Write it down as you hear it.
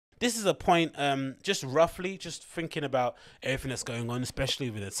this is a point, just roughly, just thinking about everything that's going on, especially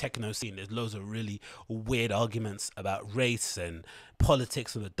with the techno scene. There's loads of really weird arguments about race and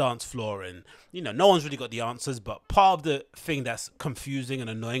politics on the dance floor, and no one's really got the answers. But part of the thing that's confusing and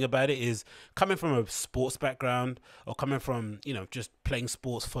annoying about it is coming from a sports background, or coming from just playing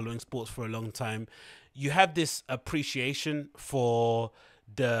sports, following sports for a long time. You have this appreciation for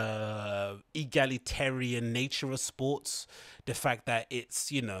the egalitarian nature of sports, the fact that it's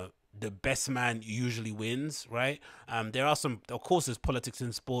the best man usually wins, right? There are some, of course, there's politics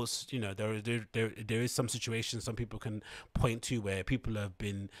in sports. There is some situations some people can point to where people have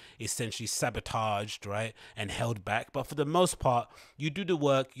been essentially sabotaged, right, and held back. But for the most part, you do the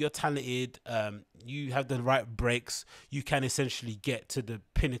work, you're talented, you have the right breaks, you can essentially get to the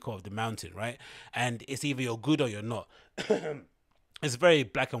pinnacle of the mountain, right? And it's either you're good or you're not. It's very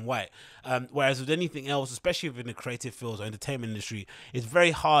black and white. Whereas with anything else, especially within the creative fields or entertainment industry, it's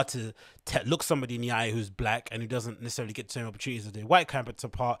very hard to look somebody in the eye who's black and who doesn't necessarily get the same opportunities as the white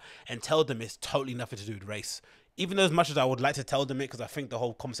counterpart and tell them it's totally nothing to do with race. Even though as much as I would like to tell them it, because I think the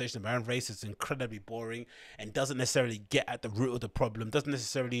whole conversation around race is incredibly boring and doesn't necessarily get at the root of the problem, doesn't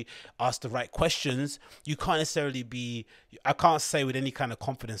necessarily ask the right questions, you can't necessarily I can't say with any kind of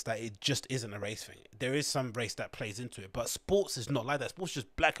confidence that it just isn't a race thing. There is some race that plays into it, but sports is not like that. Sports is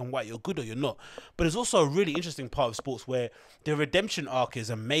just black and white, you're good or you're not. But there's also a really interesting part of sports where the redemption arc is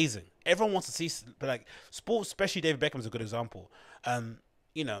amazing. Everyone wants to see, like, sports, especially David Beckham is a good example.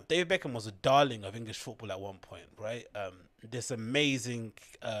 David Beckham was a darling of English football at one point, right? This amazing,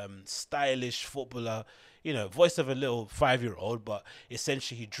 stylish footballer, voice of a little 5-year-old, but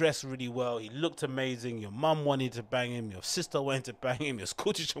essentially he dressed really well. He looked amazing. Your mum wanted to bang him. Your sister wanted to bang him. Your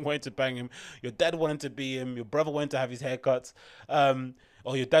school teacher wanted to bang him. Your dad wanted to be him. Your brother wanted to have his haircuts.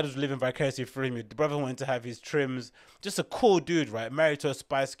 Or your dad was living vicariously through him. Your brother wanted to have his trims. Just a cool dude, right? Married to a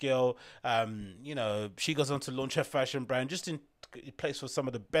Spice Girl. She goes on to launch her fashion brand. He plays for some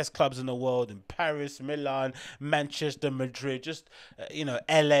of the best clubs in the world, in Paris, Milan, Manchester, Madrid,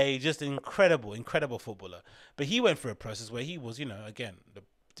 LA, just incredible footballer. But he went through a process where he was, again,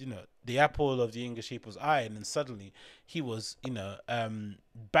 the apple of the English people's eye, and then suddenly he was,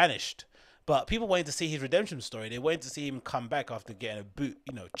 banished. But people wanted to see his redemption story. They wanted to see him come back after getting a boot,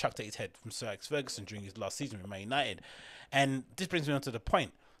 chucked at his head from Sir Alex Ferguson during his last season with Man United. And this brings me on to the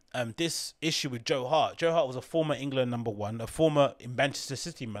point. This issue with Joe Hart. Joe Hart was a former England #1, a former Manchester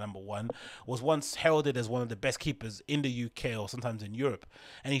City #1, was once heralded as one of the best keepers in the UK or sometimes in Europe.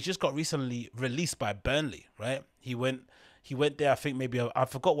 And he just got recently released by Burnley, right? He went there, I think I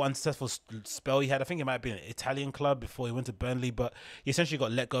forgot one successful spell he had. I think it might have been an Italian club before he went to Burnley, but he essentially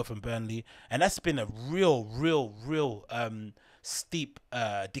got let go from Burnley. And that's been a real steep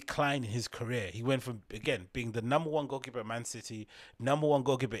decline in his career. He went from, again, being the #1 goalkeeper at Man City, #1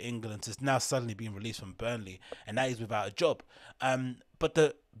 goalkeeper at England, to now suddenly being released from Burnley, and now he's without a job. But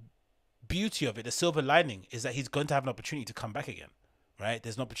the beauty of it, the silver lining, is that he's going to have an opportunity to come back again. Right?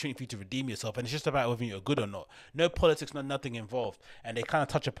 There's an opportunity for you to redeem yourself, and it's just about whether you're good or not. No politics, nothing involved. And they kind of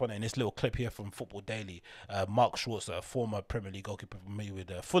touch upon it in this little clip here from Football Daily. Mark Schwartz, a former Premier League goalkeeper familiar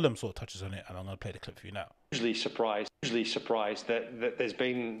with Fulham, sort of touches on it, and I'm going to play the clip for you now. Usually surprised that there's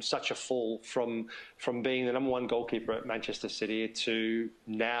been such a fall from being the #1 goalkeeper at Manchester City to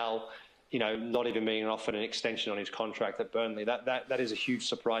now, not even being offered an extension on his contract at Burnley. That is a huge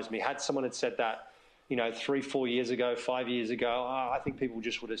surprise to me. Had someone had said that, 3-4 years ago, 5 years ago, I think people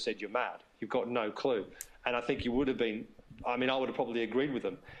just would have said, you're mad. You've got no clue. And I think you would have been, I would have probably agreed with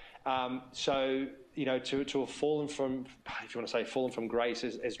them. To have fallen from, if you want to say fallen from grace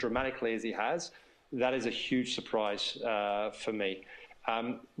as dramatically as he has, that is a huge surprise for me.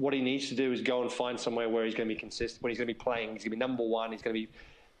 What he needs to do is go and find somewhere where he's going to be consistent, when he's going to be playing, he's going to be #1, he's going to be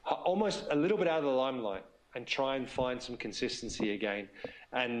almost a little bit out of the limelight, and try and find some consistency again.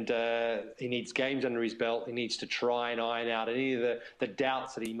 And he needs games under his belt. He needs to try and iron out any of the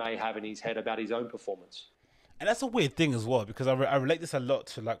doubts that he may have in his head about his own performance. And that's a weird thing as well, because I relate this a lot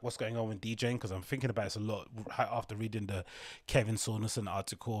to like what's going on with DJing, because I'm thinking about this a lot after reading the Kevin Saunderson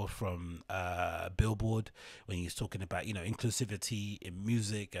article from Billboard, when he's talking about, inclusivity in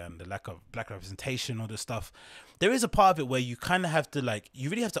music and the lack of black representation, all this stuff. There is a part of it where you kind of have to, you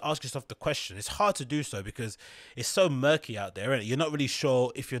really have to ask yourself the question. It's hard to do so because it's so murky out there, and you're not really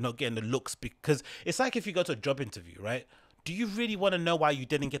sure if you're not getting the looks, because it's like if you go to a job interview, right? Do you really want to know why you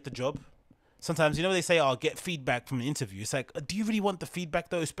didn't get the job? sometimes, you know, they say, "I'll get feedback from an interview." It's like, do you really want the feedback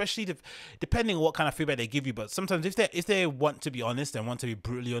though? Especially depending on what kind of feedback they give you. But sometimes if they want to be honest and want to be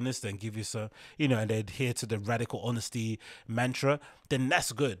brutally honest and give you some, you know, and they adhere to the radical honesty mantra, then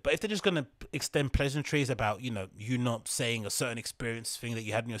that's good. But if they're just gonna extend pleasantries about, you know, you not saying a certain experience thing that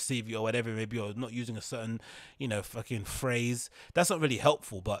you had in your CV or whatever, maybe, or not using a certain, you know, fucking phrase, that's not really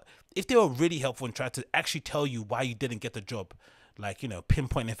helpful. But if they were really helpful and tried to actually tell you why you didn't get the job, like, you know,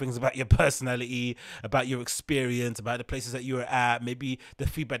 pinpointing things about your personality, about your experience, about the places that you were at, maybe the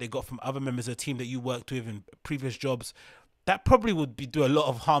feedback they got from other members of the team that you worked with in previous jobs, that probably would do a lot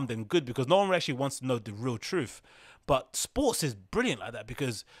of harm than good, because no one actually wants to know the real truth. But sports is brilliant like that,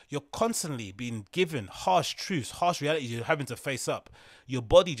 because you're constantly being given harsh truths, harsh realities you're having to face up. Your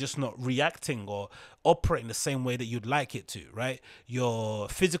body just not reacting or operating the same way that you'd like it to, right? Your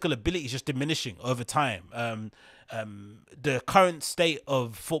physical ability is just diminishing over time. The current state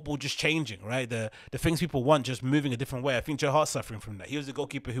of football just changing, right? The things people want just moving a different way. I think Joe Hart's suffering from that. He was a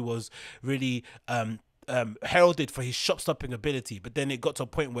goalkeeper who was really heralded for his shot stopping ability, but then it got to a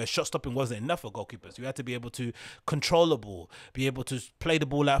point where shot stopping wasn't enough for goalkeepers. You had to be able to control the ball, be able to play the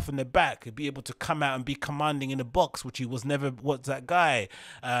ball out from the back, be able to come out and be commanding in the box, which he was never was that guy.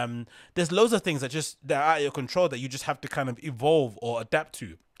 There's loads of things that are out of your control that you just have to kind of evolve or adapt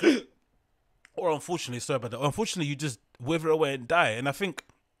to. Or unfortunately, you just wither away and die. And I think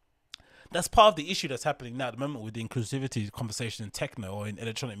that's part of the issue that's happening now at the moment with the inclusivity conversation in techno or in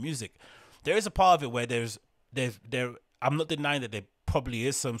electronic music. There is a part of it where I'm not denying that there probably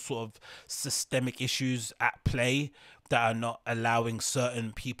is some sort of systemic issues at play that are not allowing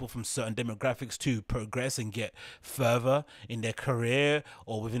certain people from certain demographics to progress and get further in their career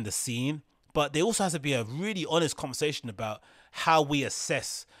or within the scene. But there also has to be a really honest conversation about how we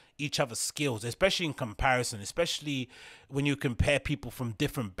assess each other's skills, especially in comparison, especially when you compare people from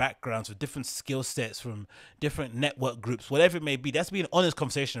different backgrounds, with different skill sets, from different network groups, whatever it may be. That's be an honest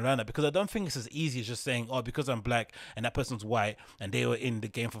conversation around that, because I don't think it's as easy as just saying, oh, because I'm black and that person's white and they were in the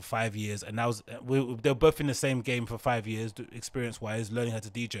game for 5 years and they were both in the same game for 5 years, experience wise, learning how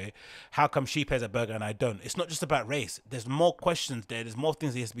to DJ. How come she pays a burger and I don't? It's not just about race. There's more questions there. There's more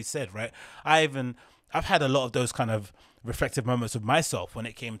things that has to be said, right? I've had a lot of those kind of reflective moments of myself when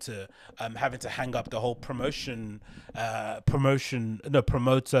it came to having to hang up the whole promoter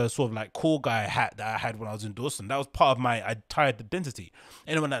sort of like cool guy hat that I had when I was in Dawson. That was part of my entire identity.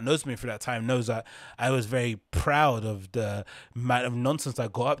 Anyone that knows me for that time knows that I was very proud of the amount of nonsense I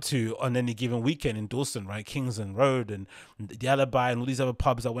got up to on any given weekend in Dawson, right? Kingsland Road and the Alibi and all these other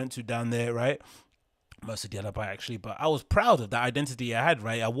pubs I went to down there, right? Most of the Alibi actually, but I was proud of that identity I had,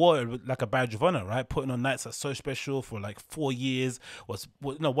 right? I wore it like a badge of honor, right? Putting on nights that's so special for like 4 years was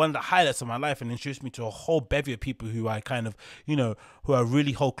one of the highlights of my life, and introduced me to a whole bevy of people who I kind of, who I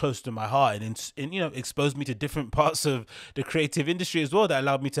really hold close to my heart, and exposed me to different parts of the creative industry as well that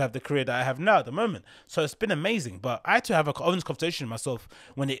allowed me to have the career that I have now at the moment. So it's been amazing, but I had to have an honest conversation with myself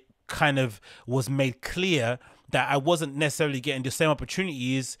when it kind of was made clear that I wasn't necessarily getting the same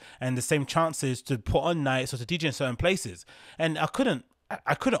opportunities and the same chances to put on nights or to DJ in certain places. And I couldn't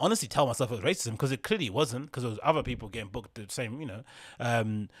honestly tell myself it was racism, because it clearly wasn't, because there was other people getting booked the same,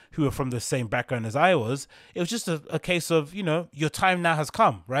 who were from the same background as I was. It was just a case of, your time now has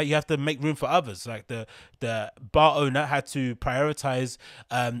come, right? You have to make room for others. Like the bar owner had to prioritize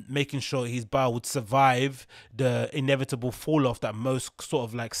making sure his bar would survive the inevitable fall off that most sort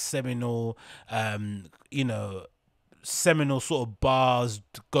of like seminal sort of bars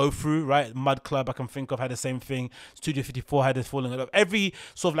go through, right? Mud Club, I can think of, had the same thing. Studio 54 had this falling off. Every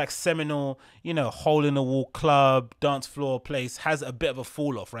sort of like seminal, hole in the wall club, dance floor place has a bit of a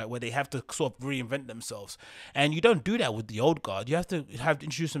fall off, right? Where they have to sort of reinvent themselves. And you don't do that with the old guard. You have to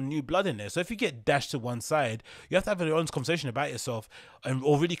introduce some new blood in there. So if you get dashed to one side, you have to have an honest conversation about yourself,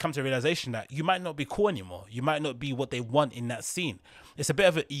 or really come to a realization that you might not be cool anymore. You might not be what they want in that scene. It's a bit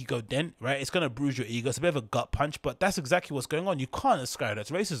of an ego dent, right? It's going to bruise your ego. It's a bit of a gut punch, but that's exactly what's going on. You can't ascribe that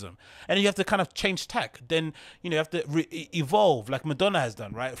to racism. And you have to kind of change tack. Then, you have to evolve like Madonna has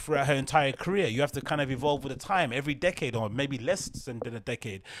done, right? Throughout her entire career. You have to kind of evolve with the time every decade, or maybe less than a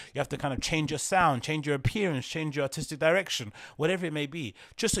decade. You have to kind of change your sound, change your appearance, change your artistic direction, whatever it may be,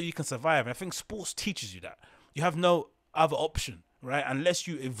 just so you can survive. And I think sports teaches you that. You have no other option, right? Unless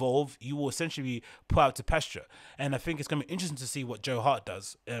you evolve, you will essentially be put out to pasture. And I think it's going to be interesting to see what Joe Hart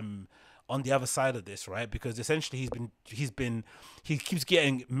does on the other side of this, right? Because essentially he keeps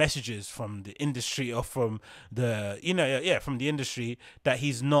getting messages from the industry, or from the from the industry, that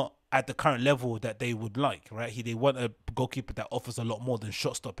he's not at the current level that they would like, right? They want a goalkeeper that offers a lot more than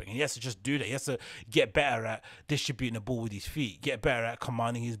shot stopping, and he has to just do that. He has to get better at distributing the ball with his feet, get better at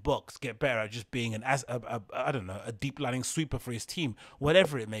commanding his box, get better at just being I don't know, a deep lining sweeper for his team,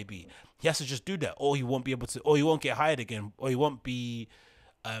 whatever it may be. He has to just do that, or he won't be able to, or he won't get hired again, or he won't be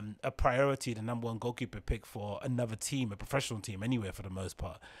a priority, the number one goalkeeper pick for another team, a professional team anywhere for the most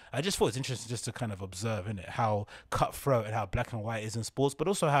part. I just thought it's interesting just to kind of observe, innit, how cutthroat and how black and white is in sports, but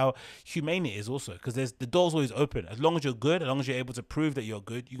also how humane it is also, because the door's always open. As long as you're good, as long as you're able to prove that you're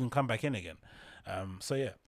good, you can come back in again. So yeah.